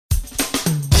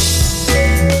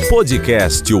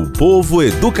Podcast O Povo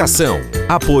Educação.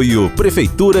 Apoio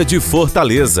Prefeitura de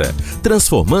Fortaleza,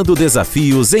 transformando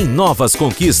desafios em novas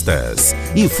conquistas.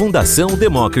 E Fundação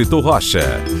Demócrito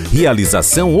Rocha.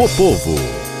 Realização O Povo.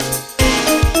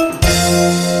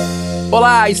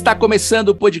 Olá, está começando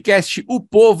o podcast O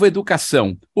Povo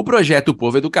Educação. O projeto O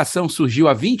Povo Educação surgiu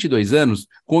há 22 anos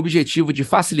com o objetivo de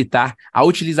facilitar a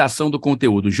utilização do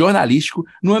conteúdo jornalístico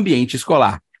no ambiente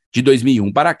escolar. De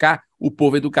 2001 para cá, o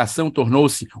Povo Educação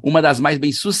tornou-se uma das mais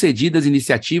bem-sucedidas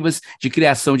iniciativas de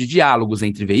criação de diálogos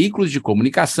entre veículos de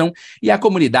comunicação e a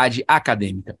comunidade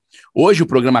acadêmica. Hoje, o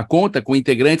programa conta com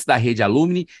integrantes da rede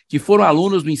Alumni que foram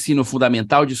alunos do ensino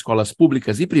fundamental de escolas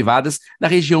públicas e privadas da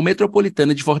região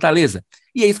metropolitana de Fortaleza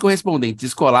e ex-correspondentes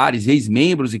escolares,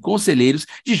 ex-membros e conselheiros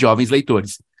de jovens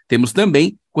leitores. Temos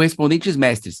também correspondentes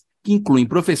mestres, que incluem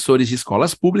professores de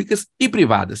escolas públicas e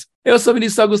privadas. Eu sou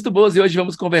Vinícius Augusto Boas e hoje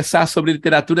vamos conversar sobre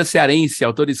literatura cearense,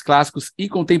 autores clássicos e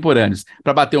contemporâneos.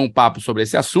 Para bater um papo sobre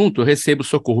esse assunto, eu recebo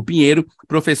Socorro Pinheiro,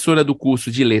 professora do curso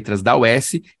de Letras da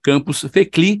Uece, campus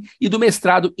FECLI, e do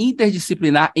mestrado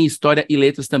interdisciplinar em História e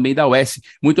Letras também da Uece.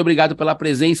 Muito obrigado pela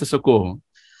presença, Socorro.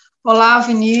 Olá,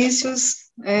 Vinícius.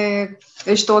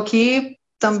 Eu estou aqui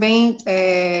também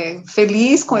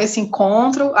feliz com esse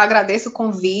encontro, agradeço o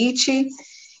convite.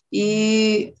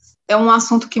 E é um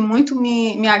assunto que muito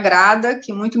me agrada,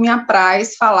 que muito me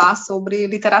apraz falar sobre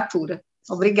literatura.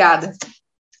 Obrigada.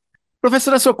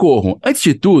 Professora Socorro, antes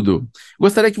de tudo,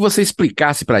 gostaria que você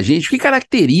explicasse para a gente o que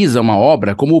caracteriza uma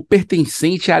obra como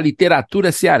pertencente à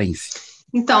literatura cearense.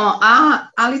 Então,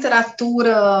 a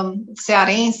literatura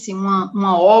cearense,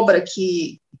 uma obra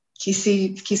que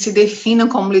se defina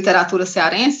como literatura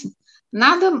cearense,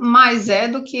 nada mais é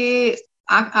do que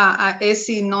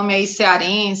esse nome aí,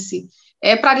 cearense,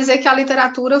 é para dizer que a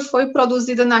literatura foi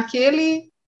produzida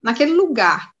naquele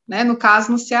lugar, né? No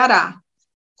caso, no Ceará.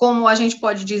 Como a gente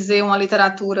pode dizer, uma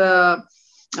literatura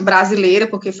brasileira,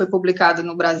 porque foi publicada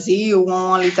no Brasil,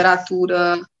 uma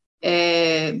literatura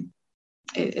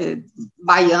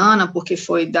baiana, porque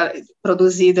foi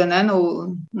produzida, né,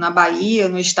 na Bahia,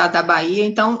 no estado da Bahia.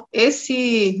 Então,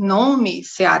 esse nome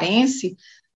cearense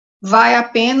vai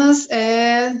apenas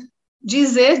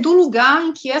dizer do lugar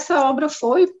em que essa obra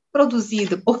foi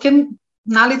produzida, porque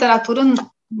na literatura,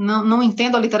 não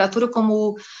entendo a literatura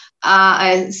como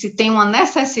se tem uma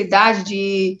necessidade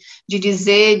de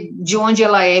dizer de onde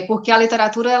ela é, porque a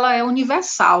literatura ela é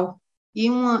universal,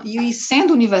 e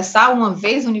sendo universal, uma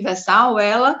vez universal,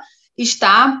 ela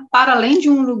está para além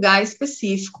de um lugar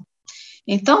específico.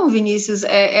 Então, Vinícius,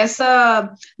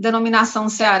 essa denominação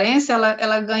cearense,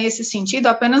 ela ganha esse sentido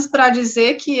apenas para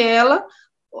dizer que ela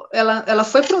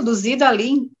foi produzida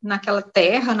ali, naquela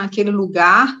terra, naquele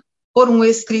lugar, por um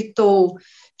escritor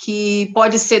que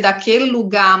pode ser daquele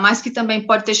lugar, mas que também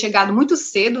pode ter chegado muito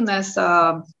cedo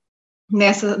nessa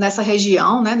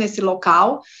região, né, nesse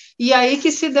local, e aí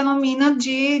que se denomina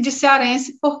de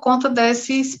cearense por conta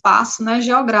desse espaço, né,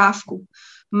 geográfico.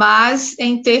 Mas,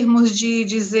 em termos de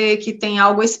dizer que tem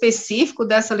algo específico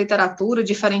dessa literatura,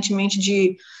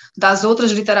 diferentemente das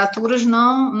outras literaturas,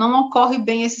 não ocorre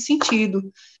bem esse sentido,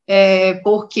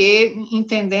 porque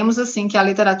entendemos assim que a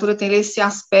literatura tem esse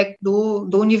aspecto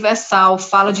do universal,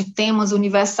 fala de temas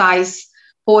universais.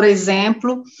 Por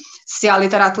exemplo, se a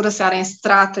literatura cearense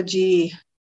trata de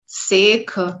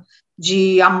seca,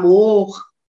 de amor,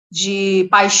 de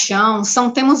paixão, são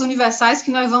temas universais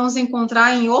que nós vamos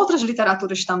encontrar em outras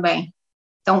literaturas também.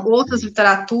 Então, outras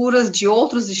literaturas de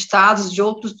outros estados, de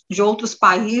outros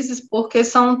países, porque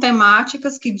são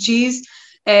temáticas que dizem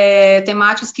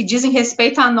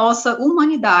respeito à nossa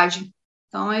humanidade.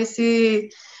 Então,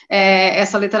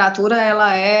 essa literatura,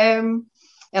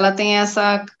 ela tem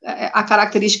a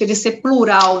característica de ser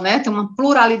plural, né? Tem uma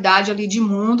pluralidade ali de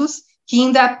mundos que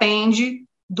independe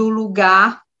do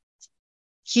lugar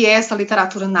que essa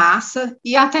literatura nasça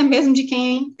e até mesmo de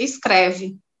quem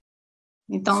escreve.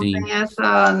 Então, Sim. Tem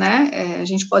essa, né, a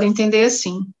gente pode entender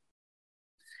assim.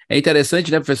 É interessante,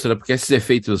 né, professora, porque esses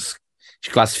efeitos de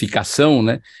classificação,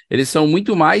 né, eles são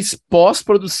muito mais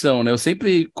pós-produção, né? Eu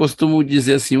sempre costumo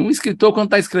dizer assim, um escritor, quando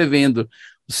está escrevendo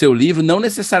o seu livro, não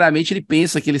necessariamente ele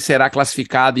pensa que ele será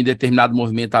classificado em determinado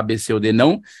movimento A, B, C ou D,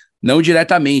 não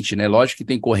diretamente, né? Lógico que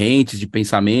tem correntes de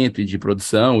pensamento e de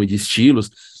produção e de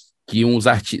estilos que os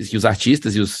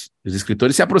artistas e os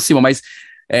escritores se aproximam, mas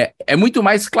é muito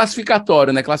mais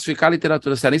classificatório, né? Classificar a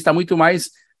literatura cearense está muito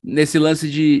mais nesse lance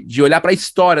de olhar para a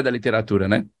história da literatura,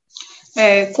 né?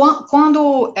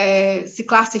 Quando se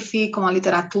classificam a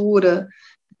literatura,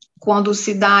 quando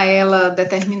se dá a ela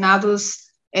determinados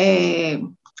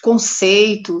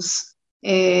conceitos,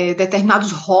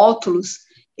 determinados rótulos,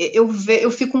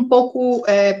 eu fico um pouco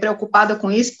preocupada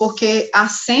com isso, porque há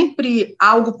sempre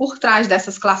algo por trás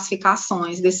dessas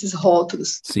classificações, desses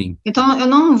rótulos. Sim. Então, eu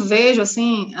não vejo,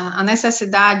 assim, a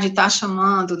necessidade de estar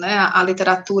chamando, né, a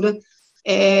literatura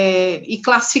e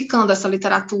classificando essa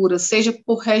literatura, seja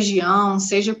por região,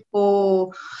 seja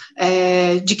por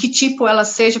de que tipo ela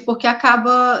seja, porque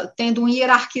acaba tendo uma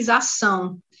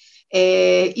hierarquização.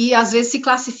 E às vezes se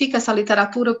classifica essa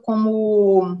literatura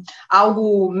como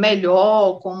algo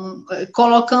melhor,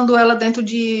 colocando ela dentro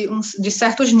de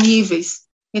certos níveis.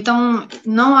 Então,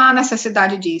 não há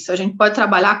necessidade disso. A gente pode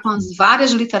trabalhar com as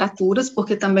várias literaturas,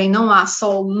 porque também não há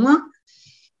só uma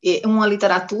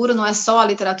literatura, não é só a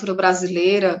literatura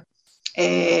brasileira,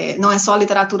 não é só a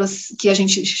literatura que a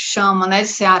gente chama, né, de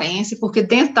cearense, porque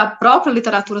dentro da própria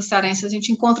literatura cearense a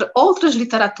gente encontra outras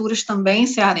literaturas também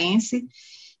cearense.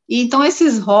 E então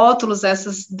esses rótulos,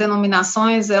 essas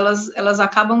denominações, elas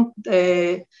acabam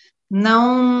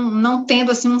não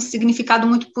tendo assim um significado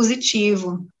muito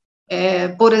positivo.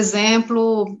 Por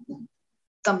exemplo,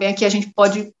 também aqui a gente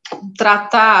pode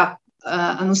tratar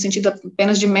no sentido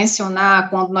apenas de mencionar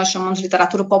quando nós chamamos de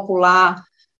literatura popular,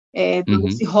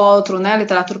 esse rótulo, né,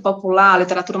 literatura popular,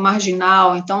 literatura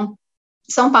marginal. Então,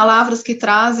 são palavras que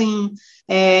trazem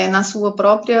na sua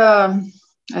própria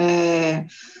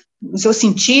no seu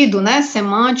sentido, né,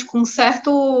 semântico, um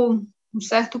certo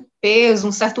peso,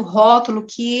 um certo rótulo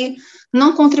que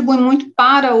não contribui muito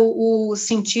para o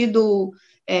sentido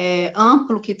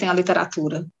amplo que tem a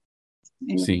literatura.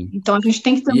 Sim. Então, a gente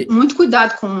tem que ter muito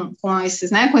cuidado com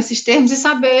esses termos e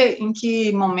saber em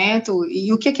que momento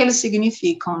e o que eles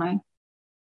significam, né?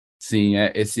 Sim,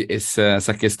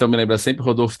 essa questão me lembra sempre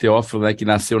Rodolfo Teófilo, né, que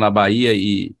nasceu na Bahia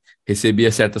e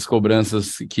recebia certas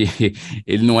cobranças que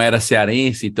ele não era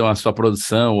cearense, então a sua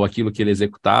produção ou aquilo que ele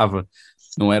executava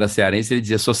não era cearense, ele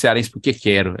dizia, sou cearense porque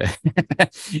quero.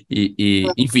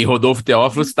 Enfim, Rodolfo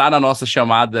Teófilo está na nossa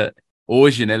chamada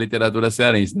hoje, né, literatura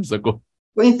cearense, né, Socorro?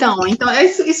 Então é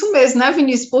isso mesmo, né,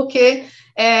 Vinícius? Porque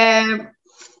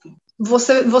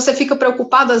você fica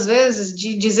preocupado, às vezes,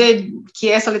 de dizer que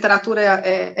essa literatura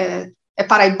é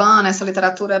paraibana, essa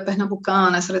literatura é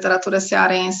pernambucana, essa literatura é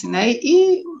cearense, né?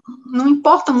 E não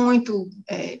importa muito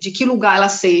de que lugar ela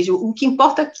seja, o que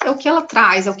importa é o que ela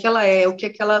traz, é o que ela é, o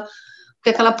que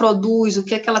ela produz, o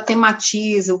que ela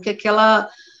tematiza, o que ela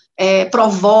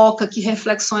provoca, que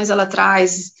reflexões ela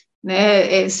traz,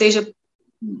 né? Seja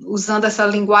usando essa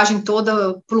linguagem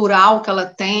toda plural que ela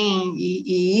tem,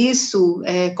 e isso,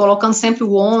 colocando sempre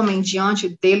o homem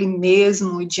diante dele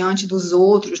mesmo e diante dos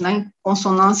outros, né, em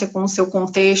consonância com o seu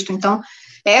contexto. Então,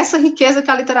 é essa riqueza que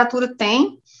a literatura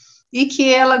tem e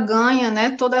que ela ganha,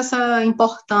 né, toda essa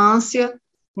importância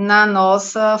na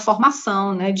nossa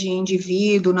formação, né, de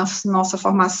indivíduo, na nossa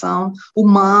formação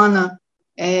humana,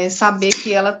 saber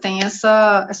que ela tem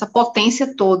essa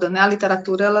potência toda, né, a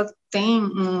literatura, ela tem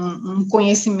um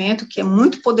conhecimento que é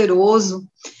muito poderoso,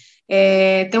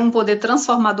 tem um poder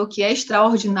transformador que é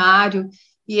extraordinário,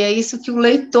 e é isso que o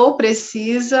leitor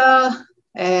precisa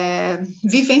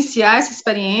vivenciar essa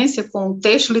experiência com o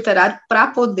texto literário para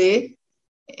poder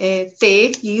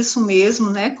ter isso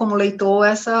mesmo, né, como leitor,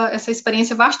 essa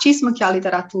experiência vastíssima que a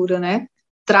literatura, né,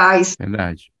 traz.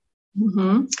 Verdade.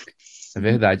 Uhum. É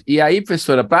verdade. E aí,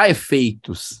 professora, para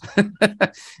efeitos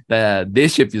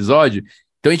deste episódio,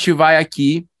 então a gente vai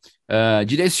aqui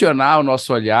direcionar o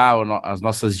nosso olhar, as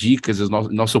nossas dicas, o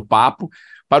nosso papo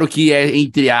para o que é,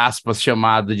 entre aspas,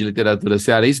 chamado de literatura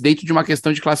cearense, dentro de uma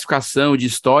questão de classificação, de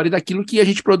história e daquilo que a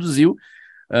gente produziu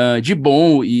de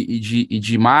bom e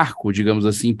de marco, digamos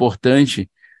assim, importante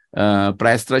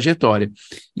para essa trajetória.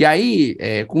 E aí,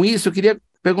 com isso, eu queria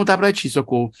perguntar para ti,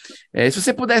 Socorro, se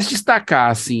você pudesse destacar,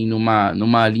 assim,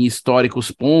 numa linha histórica,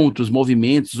 os pontos,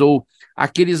 movimentos ou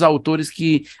aqueles autores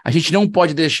que a gente não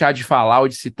pode deixar de falar ou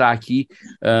de citar aqui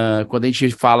quando a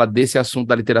gente fala desse assunto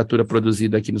da literatura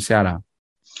produzida aqui no Ceará.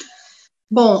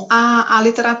 Bom, a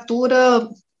literatura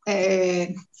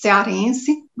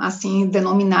cearense, assim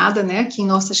denominada, né, aqui em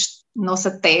nossa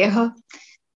terra,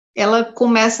 ela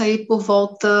começa aí por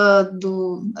volta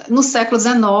no século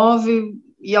XIX,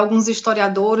 e alguns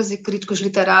historiadores e críticos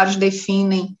literários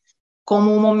definem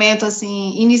como um momento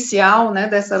assim inicial, né,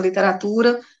 dessa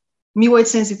literatura,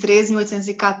 1813,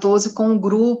 1814, com um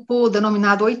grupo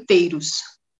denominado Oiteiros.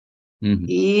 Uhum.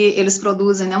 E eles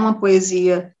produzem, né, uma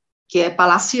poesia que é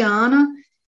palaciana,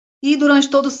 e durante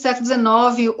todo o século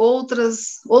XIX,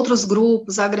 outros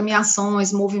grupos,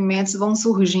 agremiações, movimentos vão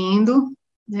surgindo,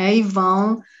 né, e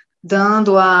vão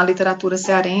dando à literatura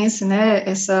cearense, né,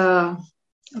 essa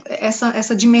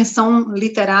dimensão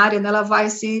literária, né, ela vai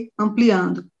se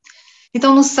ampliando.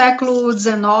 Então, no século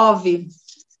XIX,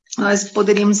 nós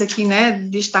poderíamos aqui, né,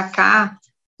 destacar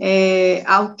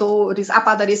autores, a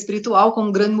padaria espiritual como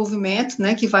um grande movimento,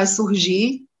 né, que vai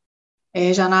surgir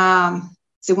já na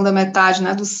segunda metade,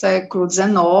 né, do século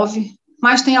XIX,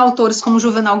 mas tem autores como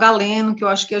Juvenal Galeno, que eu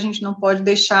acho que a gente não pode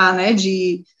deixar, né,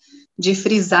 de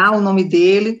frisar o nome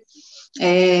dele,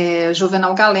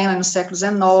 Juvenal Galeno, no século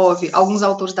XIX, alguns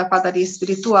autores da padaria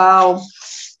espiritual,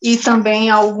 e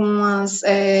também algumas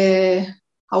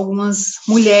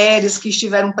mulheres que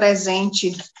estiveram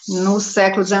presentes no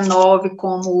século XIX,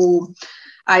 como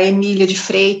a Emília de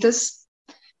Freitas.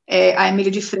 A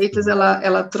Emília de Freitas,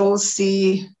 ela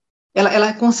trouxe, ela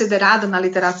é considerada na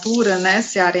literatura, né,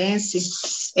 cearense,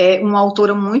 uma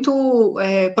autora muito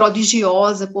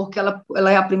prodigiosa, porque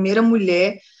ela é a primeira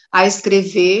mulher a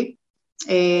escrever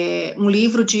um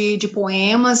livro de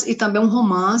poemas e também um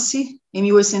romance, em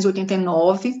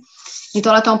 1889,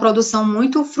 então ela tem uma produção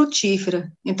muito frutífera.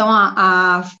 Então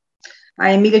a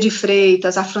Emília de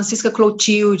Freitas, a Francisca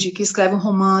Clotilde, que escreve um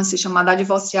romance chamado A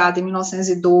Divorciada, em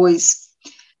 1902,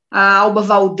 a Alba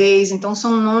Valdez, então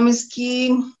são nomes que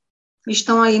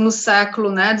estão aí no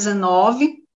século, né,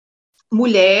 XIX,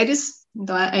 mulheres,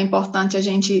 então é importante a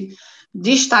gente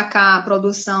destacar a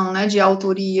produção, né, de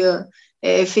autoria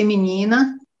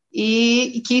feminina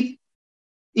e que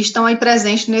estão aí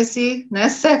presentes nesse, né,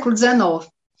 século XIX.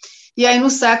 E aí, no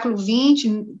século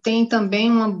XX, tem também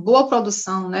uma boa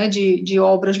produção, né, de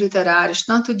obras literárias,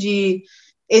 tanto de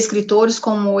escritores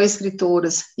como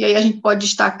escritoras. E aí a gente pode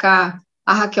destacar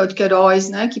a Raquel de Queiroz,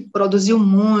 né, que produziu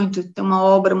muito, tem uma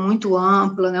obra muito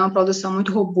ampla, né, uma produção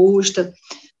muito robusta,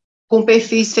 com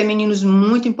perfis femininos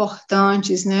muito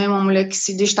importantes, né, uma mulher que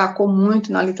se destacou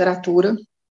muito na literatura.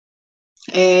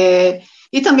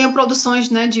 E também produções,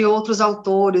 né, de outros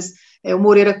autores, o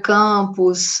Moreira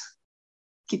Campos,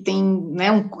 que tem,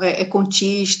 né, é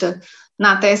contista,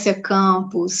 Natécia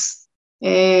Campos,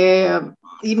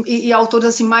 e autores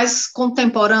assim, mais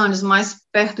contemporâneos, mais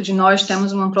perto de nós,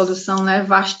 temos uma produção, né,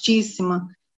 vastíssima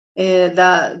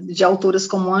de autoras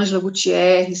como Ângela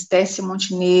Gutierrez, Tessia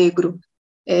Montenegro,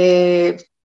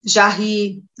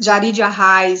 Jari de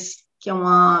Arraes, que é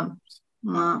uma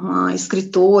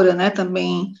escritora, né,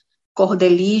 também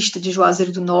cordelista de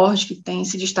Juazeiro do Norte, que tem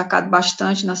se destacado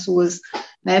bastante nas suas,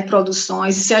 né,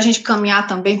 produções. E se a gente caminhar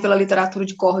também pela literatura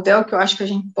de cordel, que eu acho que a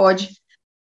gente pode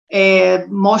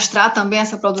mostrar também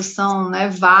essa produção, né,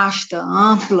 vasta,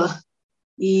 ampla,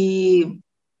 e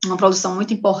uma produção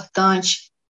muito importante.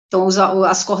 Então,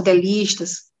 as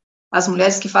cordelistas, as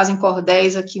mulheres que fazem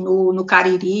cordéis aqui no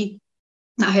Cariri,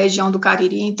 na região do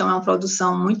Cariri, então é uma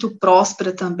produção muito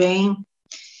próspera também.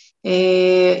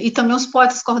 E também os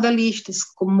poetas cordelistas,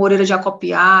 como Moreira de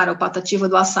Acopiara, o Patativa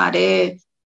do Assaré,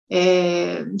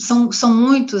 são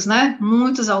muitos, né,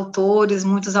 muitos autores,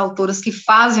 muitas autoras que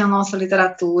fazem a nossa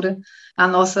literatura,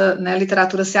 né,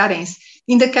 literatura cearense.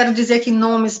 Ainda quero dizer que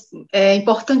nomes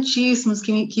importantíssimos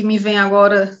que me vêm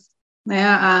agora, né,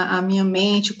 à minha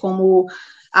mente, como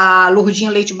a Lourdinha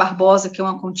Leite Barbosa, que é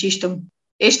uma contista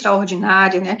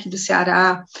extraordinária, né, aqui do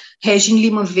Ceará, Regine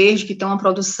Lima Verde, que tem uma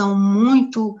produção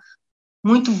muito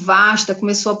vasta,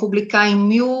 começou a publicar em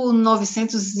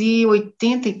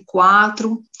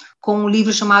 1984, com um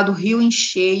livro chamado Rio em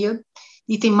Cheia,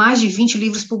 e tem mais de 20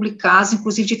 livros publicados,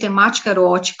 inclusive de temática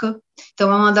erótica.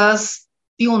 Então é uma das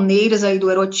pioneiras aí do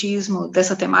erotismo,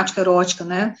 dessa temática erótica,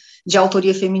 né, de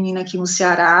autoria feminina aqui no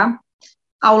Ceará.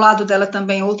 Ao lado dela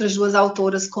também outras duas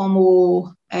autoras,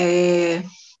 como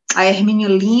a Hermínia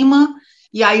Lima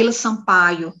e a Ilha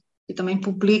Sampaio, que também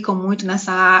publicam muito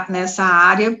nessa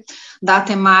área da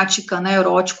temática, né,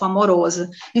 erótico-amorosa.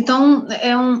 Então,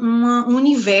 é um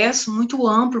universo muito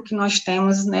amplo que nós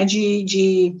temos, né,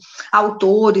 de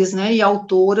autores, né, e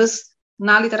autoras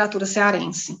na literatura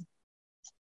cearense.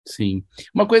 Sim.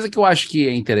 Uma coisa que eu acho que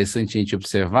é interessante a gente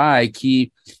observar é que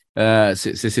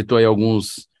você citou aí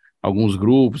alguns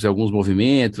grupos, alguns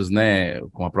movimentos, né,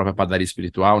 com a própria padaria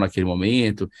espiritual naquele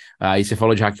momento. Aí você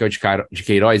falou de Raquel de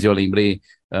Queiroz, e eu lembrei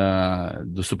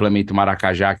do suplemento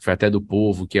Maracajá, que foi até do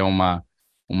Povo, que é uma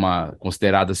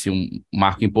considerada assim, um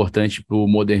marco importante para o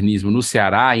modernismo no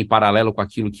Ceará, em paralelo com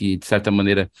aquilo que, de certa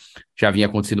maneira, já vinha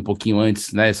acontecendo um pouquinho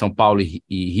antes, né, São Paulo e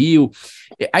Rio.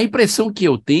 A impressão que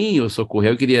eu tenho, Socorro,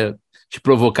 eu queria te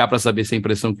provocar para saber se a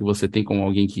impressão que você tem como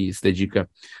alguém que se dedica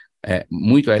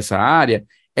muito a essa área,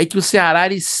 é que o Ceará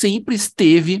ele sempre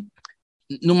esteve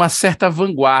numa certa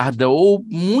vanguarda, ou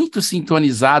muito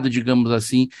sintonizado, digamos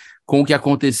assim, com o que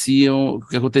acontecia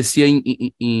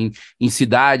em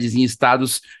cidades, em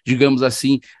estados, digamos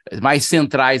assim, mais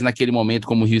centrais naquele momento,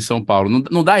 como Rio e São Paulo.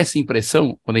 Não dá essa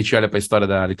impressão quando a gente olha para a história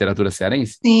da literatura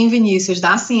cearense? Sim, Vinícius,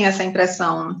 dá sim essa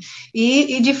impressão.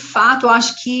 E de fato, eu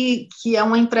acho que é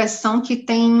uma impressão que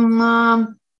tem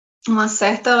uma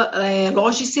certa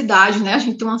logicidade, né? A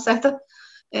gente tem uma certa...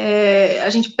 a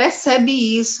gente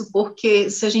percebe isso, porque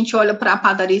se a gente olha para a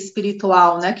padaria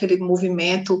espiritual, né, aquele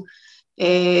movimento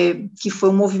que foi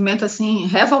um movimento assim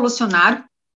revolucionário,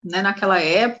 né, naquela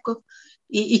época,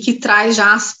 e que traz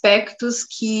já aspectos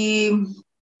que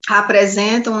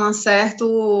apresentam um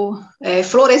certo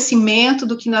florescimento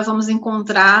do que nós vamos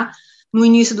encontrar no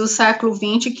início do século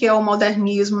XX, que é o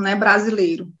modernismo, né,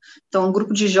 brasileiro. Então, um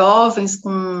grupo de jovens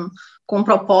com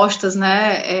propostas,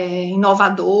 né,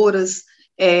 inovadoras,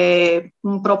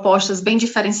 com propostas bem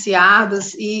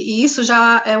diferenciadas, e isso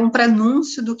já é um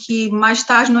prenúncio do que mais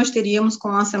tarde nós teríamos com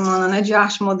a Semana, né, de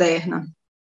Arte Moderna.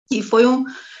 E foram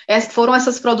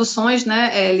essas produções,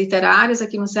 né, literárias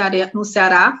aqui no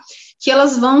Ceará, que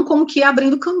elas vão como que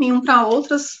abrindo caminho para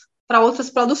outras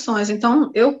produções. Então,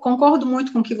 eu concordo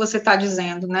muito com o que você está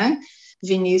dizendo, né,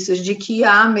 Vinícius, de que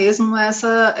há mesmo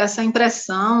essa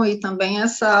impressão e também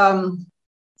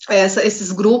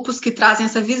esses grupos que trazem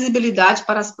essa visibilidade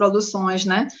para as produções,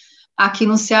 né, aqui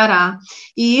no Ceará.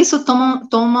 E isso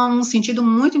toma um sentido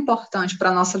muito importante para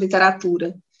a nossa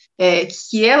literatura,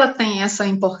 que ela tem essa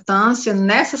importância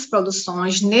nessas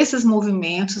produções, nesses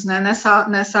movimentos, né,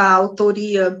 nessa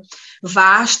autoria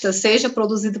vasta, seja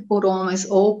produzida por homens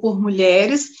ou por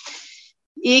mulheres,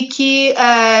 e que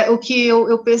o que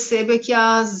eu percebo é que,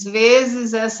 às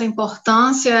vezes, essa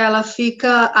importância ela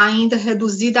fica ainda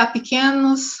reduzida a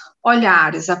pequenos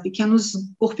olhares,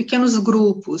 por pequenos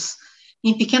grupos,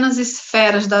 em pequenas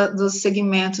esferas dos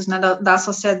segmentos, né, da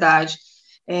sociedade,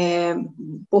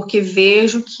 porque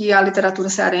vejo que a literatura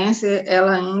cearense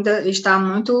ela ainda está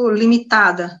muito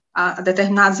limitada a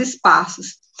determinados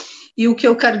espaços. E o que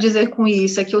eu quero dizer com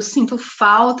isso é que eu sinto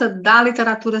falta da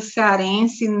literatura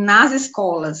cearense nas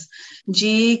escolas,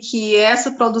 de que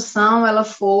essa produção ela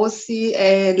fosse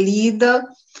lida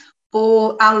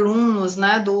por alunos,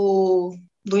 né, do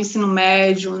ensino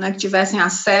médio, né, que tivessem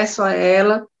acesso a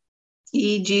ela,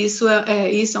 e disso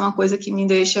isso é uma coisa que me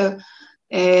deixa,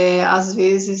 às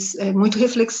vezes, muito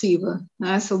reflexiva,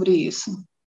 né, sobre isso.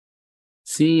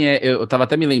 Sim, eu estava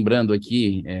até me lembrando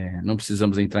aqui, não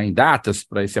precisamos entrar em datas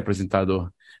para esse apresentador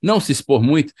não se expor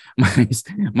muito,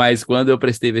 mas quando eu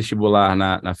prestei vestibular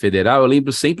na Federal, eu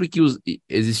lembro sempre que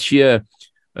existia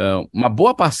uma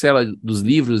boa parcela dos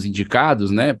livros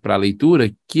indicados, né, para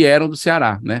leitura que eram do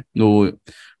Ceará, né,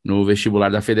 no vestibular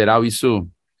da Federal, isso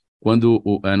quando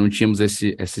não tínhamos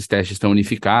esses testes tão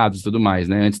unificados e tudo mais,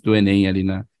 né, antes do Enem ali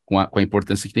com a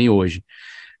importância que tem hoje.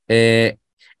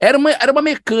 Era uma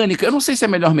mecânica, eu não sei se é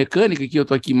a melhor mecânica, que eu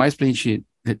estou aqui mais para a gente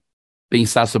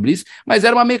pensar sobre isso, mas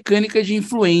era uma mecânica de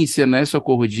influência, né,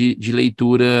 Socorro, de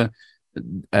leitura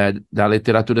da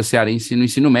literatura cearense no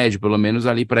ensino médio, pelo menos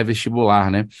ali pré-vestibular,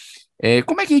 né?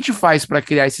 Como é que a gente faz para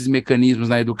criar esses mecanismos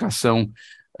na educação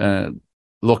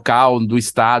local, do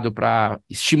Estado, para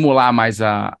estimular mais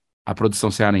a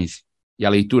produção cearense e a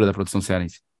leitura da produção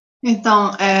cearense?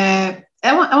 Então,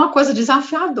 é uma coisa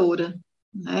desafiadora,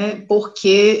 né?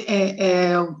 Porque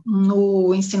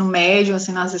no ensino médio,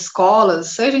 assim, nas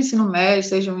escolas, seja ensino médio,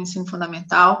 seja o ensino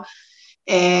fundamental,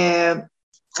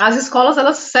 as escolas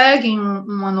elas seguem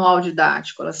um manual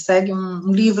didático, elas seguem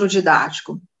um livro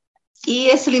didático, e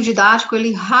esse livro didático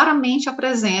ele raramente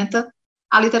apresenta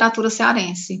a literatura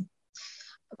cearense,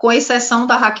 com exceção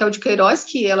da Raquel de Queiroz,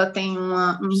 que ela tem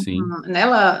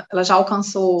ela já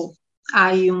alcançou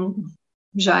aí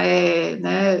já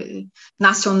né,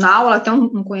 nacional, ela tem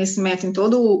um conhecimento em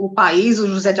todo o país, o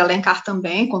José de Alencar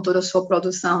também, com toda a sua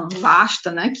produção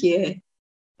vasta, né, que é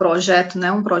projeto,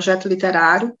 né, um projeto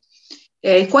literário,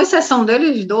 com exceção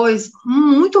deles dois,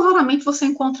 muito raramente você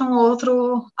encontra um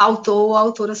outro autor ou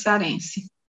autora cearense.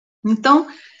 Então,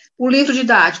 o livro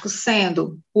didático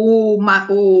sendo o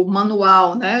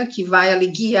manual, né, que vai ali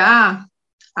guiar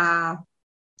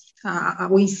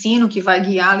o ensino, que vai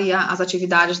guiar ali as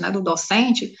atividades, né, do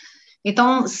docente.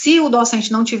 Então, se o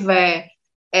docente não tiver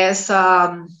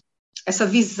essa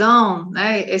visão,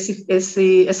 né,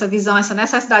 essa visão, essa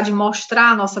necessidade de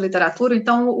mostrar a nossa literatura,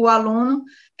 então o aluno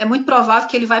é muito provável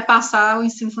que ele vai passar o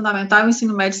ensino fundamental e o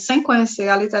ensino médio sem conhecer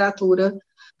a literatura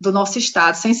do nosso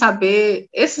estado, sem saber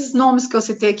esses nomes que eu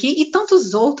citei aqui e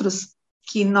tantos outros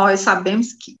que nós sabemos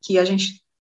que a gente,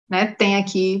 né, tem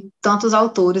aqui tantos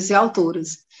autores e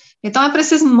autoras. Então, é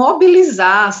preciso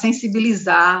mobilizar,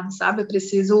 sensibilizar, sabe? É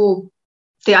preciso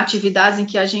ter atividades em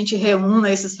que a gente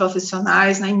reúna esses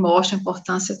profissionais, né, e mostre a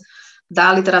importância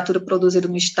da literatura produzida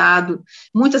no Estado.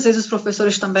 Muitas vezes os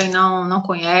professores também não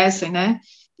conhecem, né,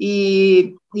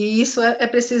 e isso é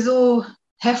preciso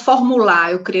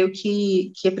reformular. Eu creio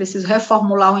que é preciso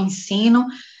reformular o ensino,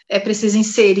 é preciso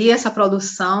inserir essa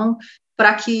produção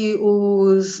para que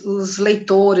os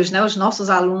leitores, né, os nossos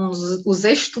alunos, os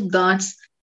estudantes,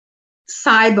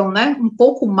 saibam, né, um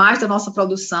pouco mais da nossa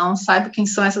produção, saibam quem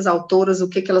são essas autoras, o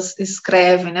que elas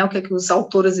escrevem, né, o que os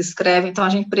autores escrevem. Então, a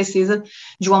gente precisa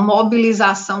de uma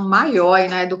mobilização maior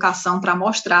na educação para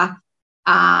mostrar,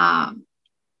 a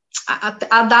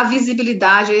dar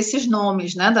visibilidade a esses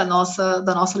nomes, né, da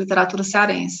nossa literatura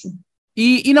cearense.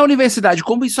 E na universidade,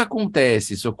 como isso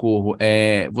acontece, Socorro?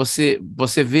 Você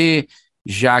vê,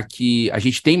 já que a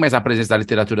gente tem mais a presença da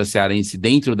literatura cearense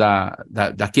dentro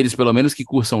daqueles, pelo menos, que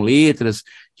cursam letras,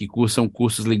 que cursam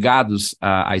cursos ligados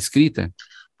à escrita?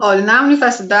 Olha, na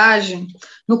universidade,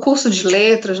 no curso de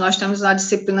letras, nós temos a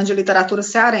disciplina de literatura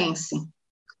cearense.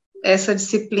 Essa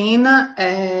disciplina,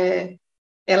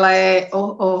 ela é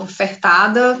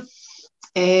ofertada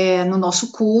no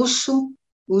nosso curso.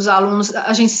 Os alunos,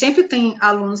 a gente sempre tem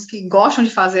alunos que gostam de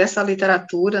fazer essa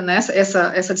literatura, né,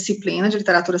 essa disciplina de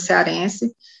literatura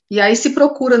cearense, e aí se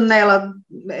procura nela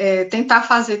tentar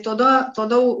fazer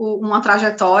toda uma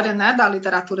trajetória, né, da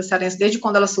literatura cearense, desde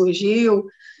quando ela surgiu,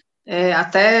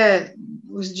 até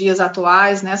os dias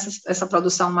atuais, né, essa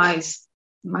produção mais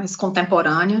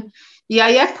contemporânea. E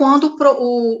aí é quando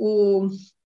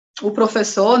o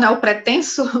professor, né, o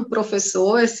pretenso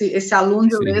professor, esse aluno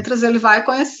de letras, ele vai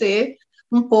conhecer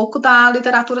um pouco da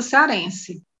literatura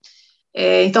cearense.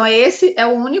 Então, esse é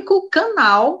o único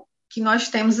canal que nós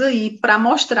temos aí para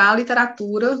mostrar a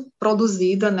literatura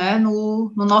produzida, né,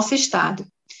 no nosso estado.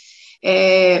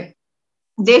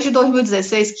 Desde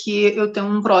 2016 que eu tenho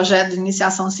um projeto de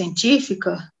iniciação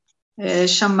científica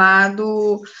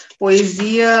chamado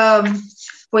Poesia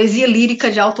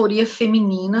Lírica de Autoria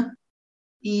Feminina,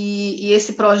 e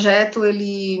esse projeto,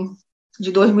 ele,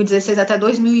 de 2016 até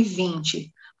 2020,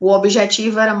 o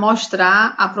objetivo era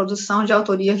mostrar a produção de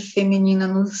autoria feminina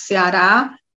no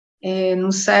Ceará,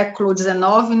 no século XIX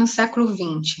e no século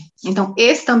XX. Então,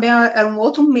 esse também era um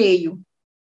outro meio,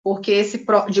 porque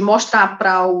de mostrar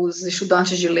para os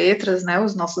estudantes de letras, né,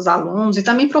 os nossos alunos, e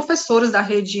também professores da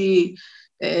rede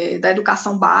da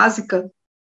educação básica,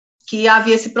 que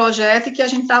havia esse projeto e que a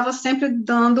gente estava sempre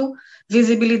dando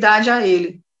visibilidade a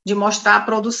ele, de mostrar a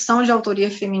produção de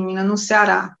autoria feminina no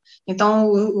Ceará.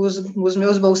 Então, os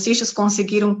meus bolsistas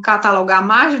conseguiram catalogar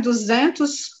mais de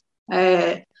 200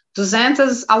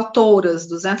 autoras,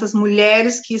 200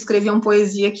 mulheres que escreviam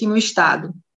poesia aqui no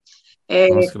estado.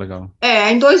 Nossa, que legal.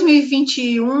 Em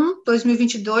 2021,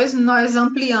 2022, nós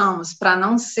ampliamos, para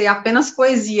não ser apenas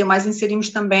poesia, mas inserimos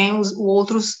também os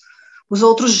outros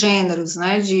gêneros,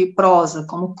 né, de prosa,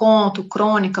 como conto,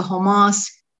 crônica,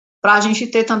 romance, para a gente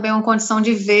ter também uma condição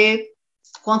de ver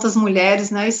quantas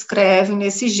mulheres, né, escrevem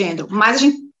nesse gênero. Mas a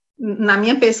gente, na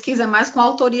minha pesquisa, é mais com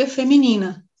autoria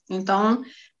feminina. Então,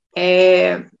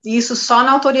 isso só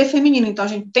na autoria feminina. Então, a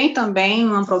gente tem também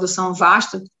uma produção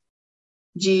vasta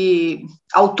de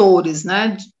autores,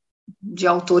 né, de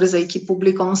autores aí que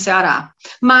publicam no Ceará.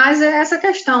 Mas é essa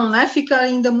questão, né, fica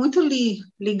ainda muito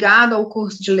ligado ao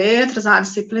curso de letras, à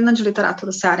disciplina de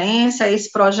literatura cearense, a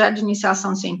esse projeto de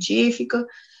iniciação científica,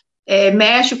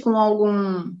 mexe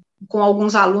com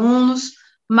alguns alunos,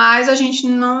 mas a gente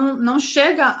não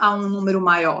chega a um número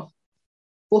maior,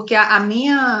 porque a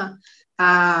minha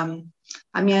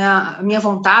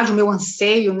vontade, o meu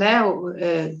anseio, né,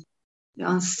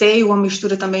 anseio, uma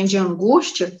mistura também de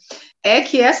angústia, é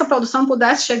que essa produção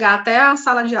pudesse chegar até a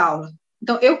sala de aula.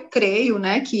 Então, eu creio,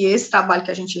 né, que esse trabalho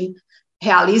que a gente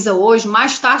realiza hoje,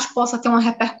 mais tarde possa ter uma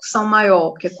repercussão maior,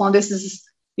 porque quando esses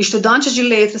estudantes de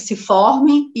letras se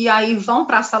formem e aí vão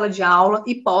para a sala de aula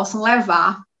e possam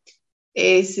levar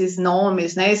esses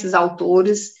nomes, né, esses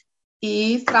autores,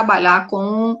 e trabalhar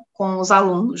com os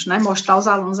alunos, né, mostrar aos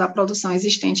alunos a produção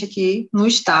existente aqui no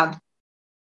estado.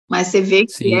 Mas você vê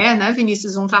que né,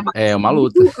 Vinícius, um trabalho... É uma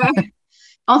luta.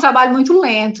 É um trabalho muito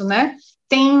lento, né?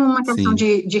 Tem uma questão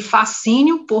de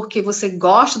fascínio, porque você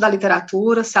gosta da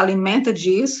literatura, se alimenta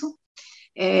disso,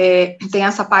 tem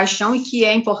essa paixão, e que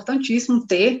é importantíssimo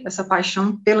ter essa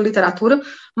paixão pela literatura,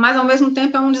 mas, ao mesmo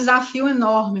tempo, é um desafio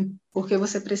enorme, porque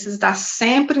você precisa estar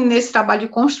sempre nesse trabalho de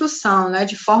construção, né,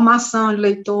 de formação de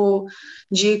leitor,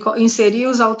 de inserir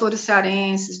os autores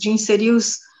cearenses, de inserir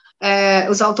os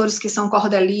autores que são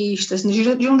cordelistas,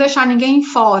 de não deixar ninguém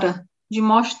fora, de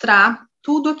mostrar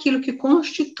tudo aquilo que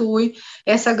constitui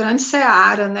essa grande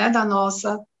seara, né, da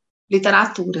nossa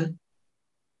literatura.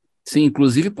 Sim,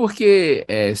 inclusive porque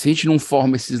se a gente não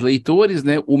forma esses leitores,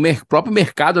 né, o próprio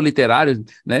mercado literário,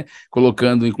 né,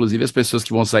 colocando inclusive as pessoas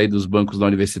que vão sair dos bancos da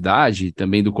universidade,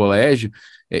 também do colégio,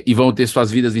 e vão ter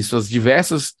suas vidas em suas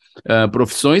diversas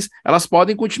profissões, elas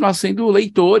podem continuar sendo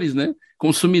leitores, né,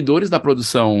 consumidores da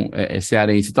produção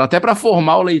cearense. Então, até para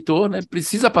formar o leitor, né,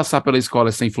 precisa passar pela escola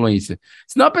essa influência.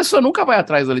 Senão a pessoa nunca vai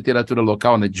atrás da literatura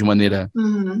local, né, de maneira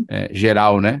Uhum.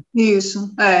 geral, né?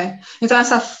 Isso, é. Então,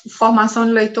 essa formação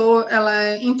de leitor, ela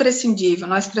é imprescindível,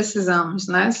 nós precisamos,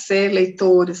 né, ser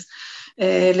leitores,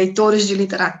 leitores de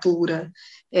literatura,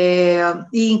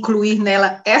 e incluir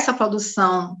nela essa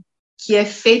produção que é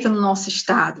feita no nosso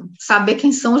estado, saber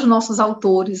quem são os nossos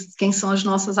autores, quem são as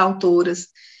nossas autoras,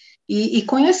 e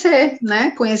conhecer,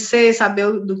 né, conhecer,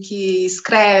 saber do que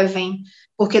escrevem,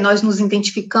 porque nós nos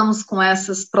identificamos com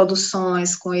essas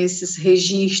produções, com esses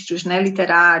registros, né,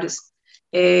 literários,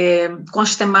 com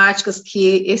as temáticas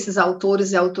que esses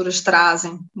autores e autoras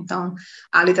trazem. Então,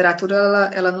 a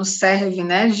literatura, ela nos serve,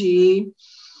 né,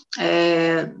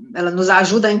 ela nos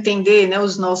ajuda a entender, né,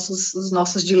 os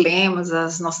nossos dilemas,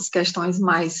 as nossas questões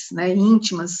mais, né,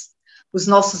 íntimas, os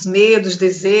nossos medos,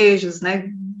 desejos, né,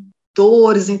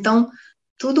 dores. Então,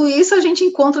 tudo isso a gente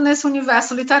encontra nesse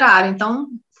universo literário. Então,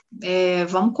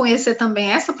 vamos conhecer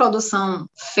também essa produção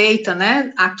feita,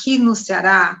 né, aqui no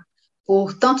Ceará,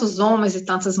 por tantos homens e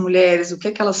tantas mulheres, o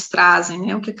que elas trazem,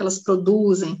 né, o que elas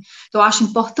produzem. Eu acho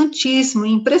importantíssimo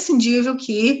e imprescindível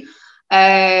que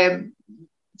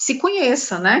se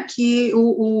conheça, né, que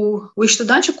o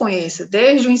estudante conheça,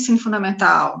 desde o ensino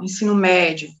fundamental, o ensino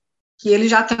médio, que ele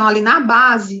já tem ali na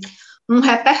base um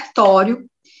repertório,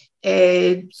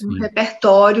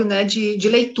 né, de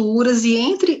leituras, e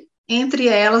entre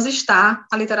elas está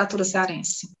a literatura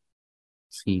cearense.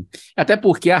 Sim, até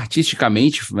porque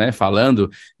artisticamente, né, falando,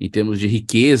 em termos de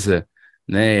riqueza,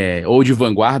 né, ou de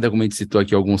vanguarda, como a gente citou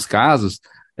aqui alguns casos,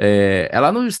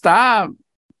 ela não está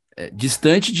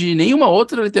distante de nenhuma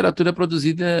outra literatura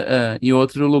produzida em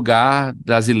outro lugar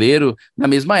brasileiro na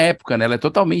mesma época, né? Ela é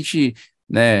totalmente,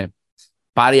 né,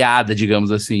 pareada,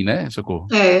 digamos assim, né, Socorro?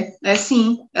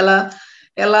 Sim,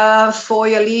 ela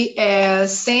foi ali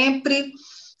sempre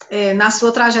na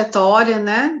sua trajetória,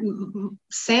 né,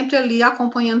 sempre ali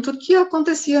acompanhando tudo que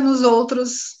acontecia nos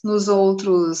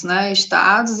outros, né,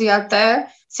 estados, e até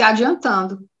se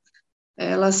adiantando.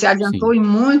 Ela se adiantou Sim.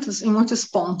 em muitos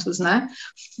pontos, né?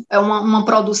 É uma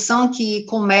produção que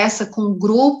começa com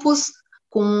grupos,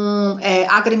 com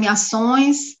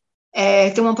agremiações,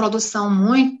 tem uma produção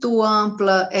muito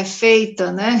ampla,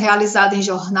 feita, né, realizada em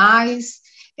jornais,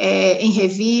 em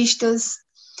revistas,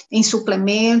 em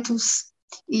suplementos,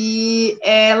 e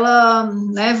ela,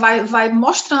 né, vai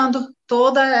mostrando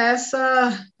toda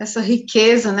essa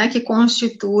riqueza, né, que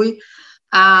constitui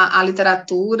a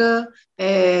literatura,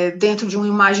 dentro de um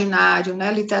imaginário,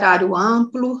 né, literário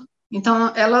amplo.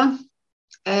 Então,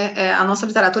 a nossa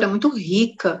literatura é muito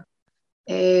rica,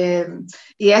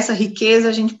 e essa riqueza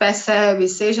a gente percebe,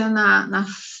 seja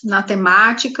na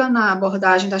temática, na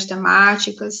abordagem das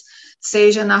temáticas,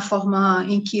 seja na forma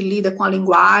em que lida com a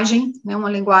linguagem, né,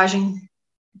 uma linguagem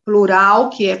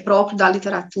plural, que é próprio da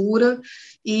literatura,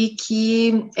 e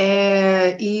que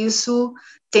isso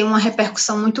tem uma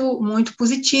repercussão muito, muito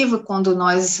positiva quando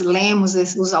nós lemos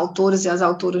os autores e as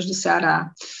autoras do Ceará.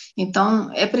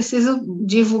 Então, é preciso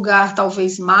divulgar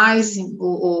talvez mais,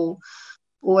 ou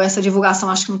essa divulgação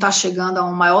acho que não está chegando a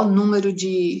um maior número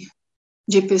de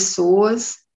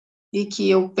pessoas, e que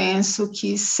eu penso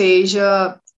que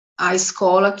seja a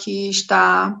escola que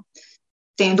está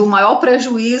tendo o maior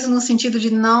prejuízo no sentido de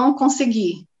não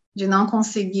conseguir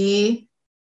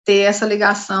ter essa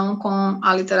ligação com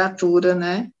a literatura,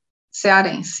 né,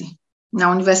 cearense.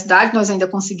 Na universidade nós ainda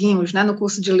conseguimos, né, no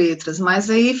curso de letras, mas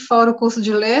aí fora o curso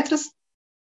de letras,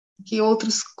 que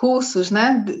outros cursos,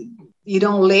 né,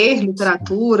 irão ler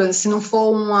literatura, se não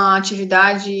for uma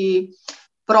atividade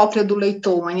própria do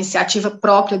leitor, uma iniciativa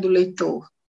própria do leitor.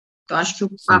 Então, acho que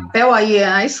o papel aí é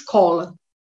a escola.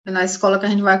 É na escola que a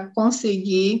gente vai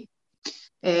conseguir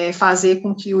fazer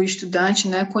com que o estudante,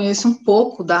 né, conheça um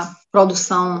pouco da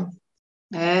produção,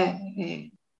 né,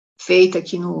 feita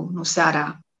aqui no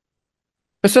Ceará.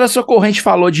 Professora Socorro, a gente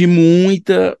falou de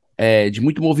muito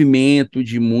movimento,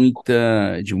 de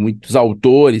muitos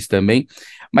autores também,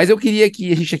 mas eu queria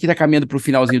que, a gente aqui está caminhando para o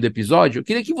finalzinho do episódio, eu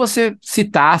queria que você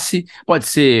citasse, pode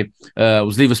ser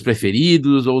os livros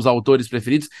preferidos ou os autores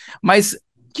preferidos, mas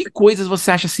que coisas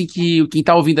você acha assim que quem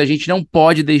está ouvindo a gente não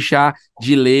pode deixar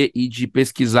de ler e de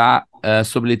pesquisar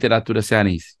sobre literatura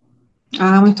cearense?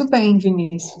 Muito bem,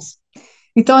 Vinícius.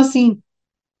 Então, assim,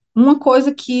 uma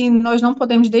coisa que nós não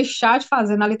podemos deixar de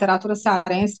fazer na literatura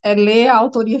cearense é ler a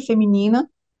autoria feminina,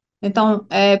 Então,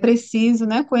 é preciso,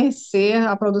 né, conhecer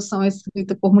a produção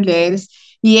escrita por mulheres,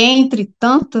 e entre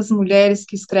tantas mulheres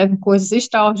que escrevem coisas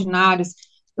extraordinárias,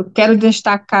 eu quero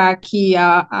destacar aqui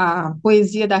a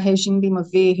poesia da Regina Lima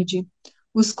Verde,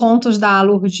 os contos da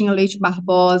Lourdinha Leite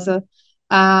Barbosa,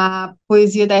 a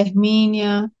poesia da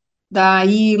Hermínia, da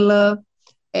Ila,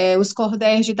 os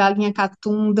cordéis de Dalinha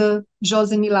Catunda,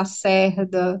 Joseni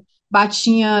Lacerda,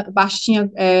 Bastinha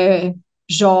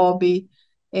Job,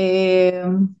 é,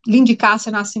 Lindy Cássia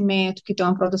Nascimento, que tem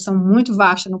uma produção muito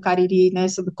vasta no Cariri, né,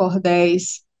 sobre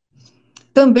cordéis.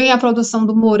 Também a produção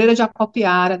do Moreira de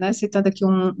Acopiara, né, citando aqui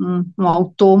um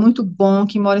autor muito bom,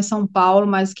 que mora em São Paulo,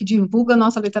 mas que divulga a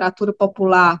nossa literatura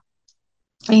popular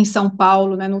em São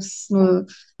Paulo, né,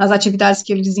 nas atividades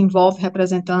que ele desenvolve,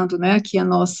 representando, né, aqui o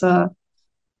nosso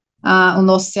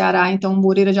Ceará. Então,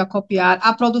 Moreira de Acopiara.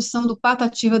 A produção do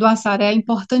Patativa do Assaré é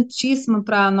importantíssima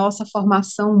para a nossa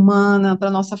formação humana, para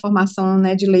a nossa formação,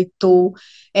 né, de leitor,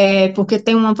 porque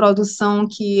tem uma produção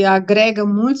que agrega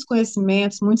muitos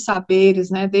conhecimentos, muitos saberes,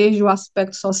 né, desde o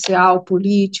aspecto social,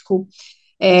 político,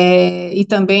 e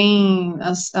também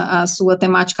a sua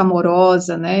temática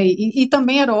amorosa, né, e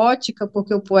também erótica,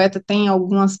 porque o poeta tem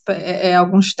alguns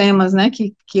temas, né,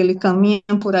 que ele caminha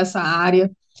por essa área.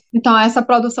 Então, essa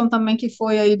produção também que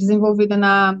foi aí desenvolvida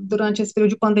durante esse período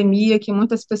de pandemia, que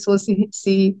muitas pessoas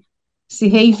se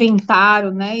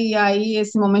reinventaram, né? E aí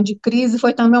esse momento de crise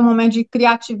foi também um momento de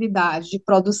criatividade, de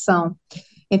produção.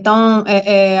 Então,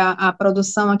 a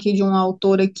produção aqui de uma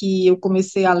autora que eu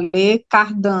comecei a ler,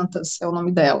 Cardantas é o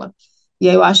nome dela. E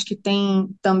aí eu acho que tem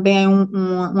também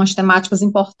umas temáticas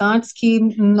importantes que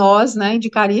nós, né,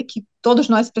 indicaria que todos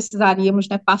nós precisaríamos,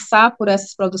 né, passar por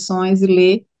essas produções e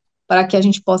ler, para que a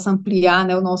gente possa ampliar,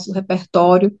 né, o nosso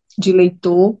repertório de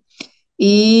leitor,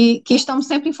 e que estamos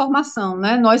sempre em formação,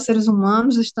 né? Nós, seres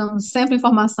humanos, estamos sempre em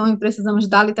formação e precisamos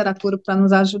da literatura para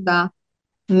nos ajudar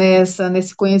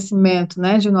nesse conhecimento,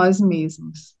 né, de nós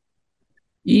mesmos.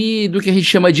 E do que a gente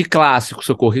chama de clássico,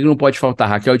 Socorro, que não pode faltar?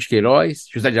 Raquel de Queiroz,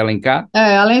 José de Alencar?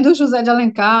 Além do José de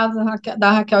Alencar,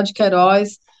 da Raquel de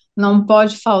Queiroz, não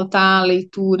pode faltar a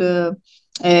leitura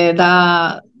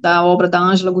da obra da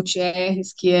Ângela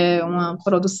Gutierrez, que é uma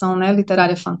produção, né,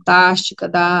 literária fantástica,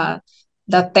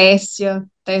 da Tessia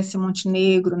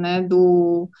Montenegro, né,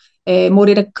 do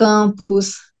Moreira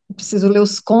Campos. Preciso ler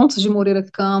os contos de Moreira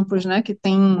Campos, né, que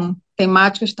tem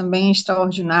temáticas também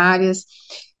extraordinárias.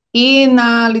 E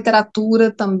na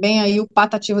literatura também aí o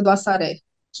Patativa do Assaré,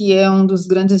 que é um dos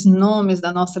grandes nomes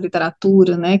da nossa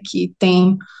literatura, né, que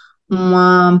tem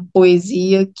uma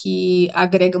poesia que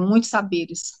agrega muitos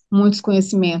saberes, muitos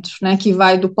conhecimentos, né, que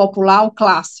vai do popular ao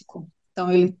clássico. Então,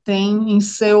 ele tem em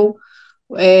seu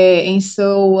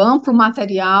amplo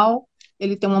material,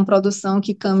 ele tem uma produção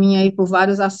que caminha aí por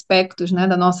vários aspectos, né,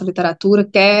 da nossa literatura,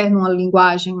 quer numa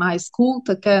linguagem mais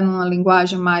culta, quer numa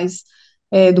linguagem mais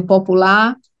do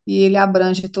popular, e ele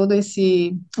abrange todo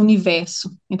esse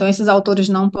universo. Então, esses autores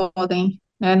não podem,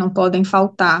 né, não podem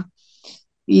faltar.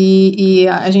 E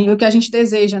o que a gente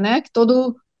deseja, né, que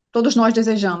todos nós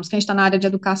desejamos, quem está na área de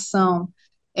educação,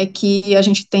 é que a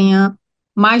gente tenha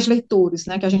mais leitores,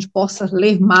 né, que a gente possa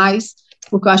ler mais,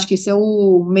 porque eu acho que esse é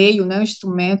o meio, né, o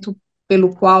instrumento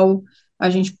pelo qual a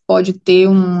gente pode ter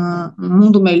um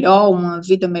mundo melhor, uma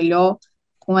vida melhor,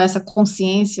 com essa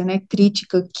consciência, né,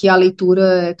 crítica que a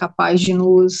leitura é capaz de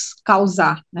nos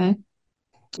causar, né.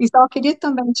 E só queria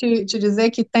também te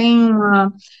dizer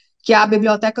que a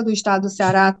Biblioteca do Estado do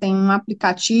Ceará tem um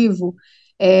aplicativo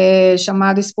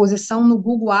chamado Exposição no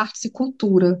Google Artes e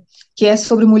Cultura, que é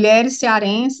sobre mulheres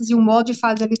cearenses e o modo de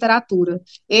fazer literatura.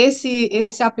 Esse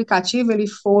aplicativo ele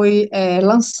foi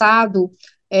lançado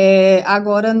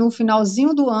agora no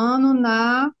finalzinho do ano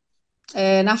na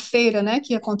feira, né,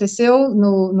 que aconteceu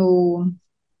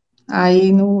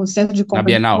aí no Centro de Na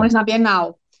Bienal. Convenções, na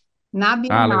Bienal. Na Ah,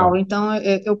 Bienal. legal. Então,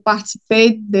 eu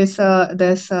participei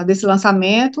desse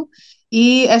lançamento,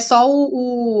 e é só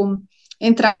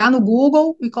entrar no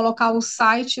Google e colocar o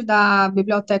site da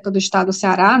Biblioteca do Estado do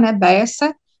Ceará, né,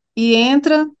 Bessa, e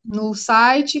entra no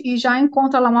site e já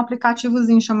encontra lá um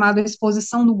aplicativozinho chamado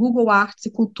Exposição do Google Artes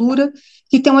e Cultura,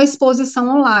 que tem uma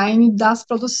exposição online das Ah,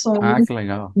 produções que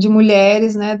legal. de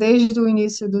mulheres, né, desde o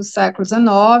início do século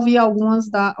XIX, e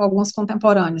algumas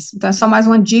contemporâneas. Então, é só mais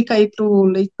uma dica aí para o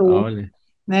leitor, Olha,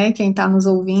 né, quem está nos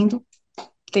ouvindo,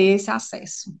 ter esse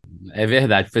acesso. é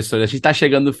verdade, professora. A gente está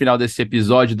chegando no final desse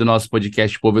episódio do nosso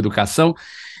podcast Povo Educação.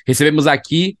 Recebemos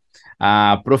aqui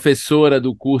a professora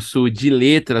do curso de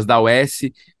Letras da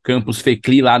Uece, campus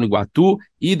FECLI, lá no Iguatu,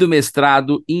 e do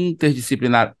mestrado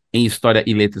interdisciplinar em História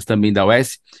e Letras também da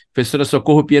Uece. Professora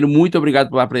Socorro Pinheiro, muito obrigado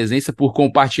pela presença, por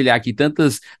compartilhar aqui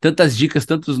tantas dicas,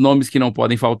 tantos nomes que não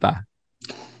podem faltar.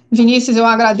 Vinícius, eu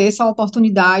agradeço a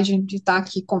oportunidade de estar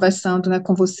aqui conversando, né,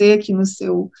 com você, aqui no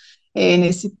seu,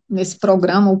 nesse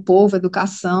programa, O Povo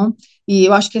Educação, e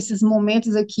eu acho que esses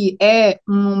momentos aqui é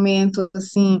um momento,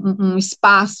 assim, um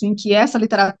espaço em que essa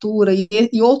literatura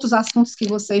e outros assuntos que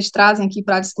vocês trazem aqui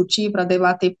para discutir, para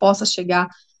debater, possa chegar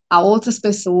a outras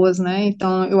pessoas, né,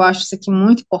 então eu acho isso aqui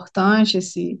muito importante,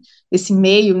 esse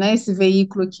meio, né, esse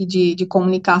veículo aqui de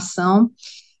comunicação.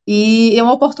 E é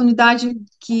uma oportunidade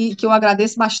que eu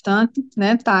agradeço bastante,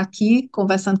 né, estar aqui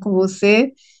conversando com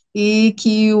você e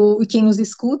que quem nos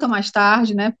escuta mais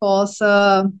tarde, né,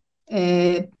 possa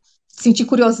sentir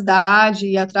curiosidade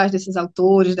e ir atrás desses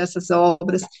autores, dessas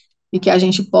obras, e que a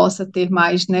gente possa ter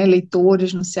mais, né,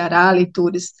 leitores no Ceará,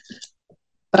 leitores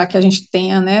para que a gente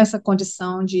tenha, né, essa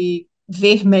condição de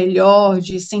ver melhor,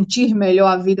 de sentir melhor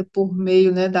a vida por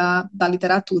meio, né, da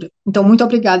literatura. Então, muito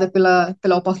obrigada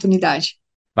pela oportunidade.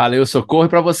 Valeu, Socorro. E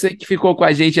para você que ficou com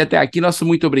a gente até aqui, nosso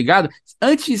muito obrigado.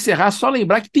 Antes de encerrar, só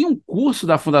lembrar que tem um curso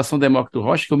da Fundação Demócrito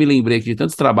Rocha, que eu me lembrei aqui de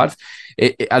tantos trabalhos,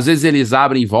 às vezes eles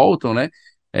abrem e voltam, né,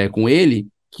 com ele,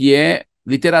 que é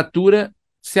Literatura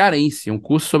cearense, um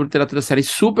curso sobre literatura cearense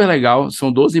super legal,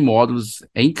 são 12 módulos,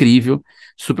 é incrível,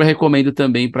 super recomendo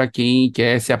também para quem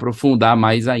quer se aprofundar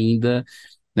mais ainda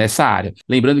nessa área.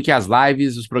 Lembrando que as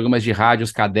lives, os programas de rádio,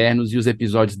 os cadernos e os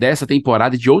episódios dessa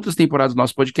temporada e de outras temporadas do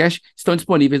nosso podcast estão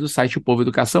disponíveis no site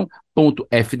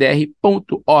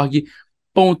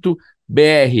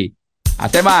opovoeducação.fdr.org.br.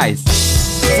 Até mais!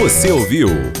 Você ouviu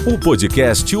o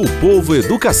podcast O Povo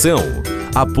Educação.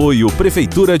 Apoio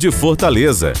Prefeitura de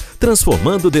Fortaleza,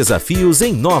 transformando desafios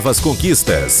em novas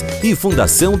conquistas. E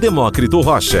Fundação Demócrito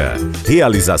Rocha.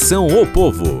 Realização O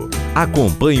Povo.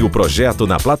 Acompanhe o projeto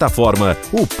na plataforma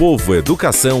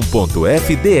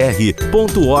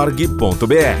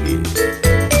opovoeducação.fdr.org.br.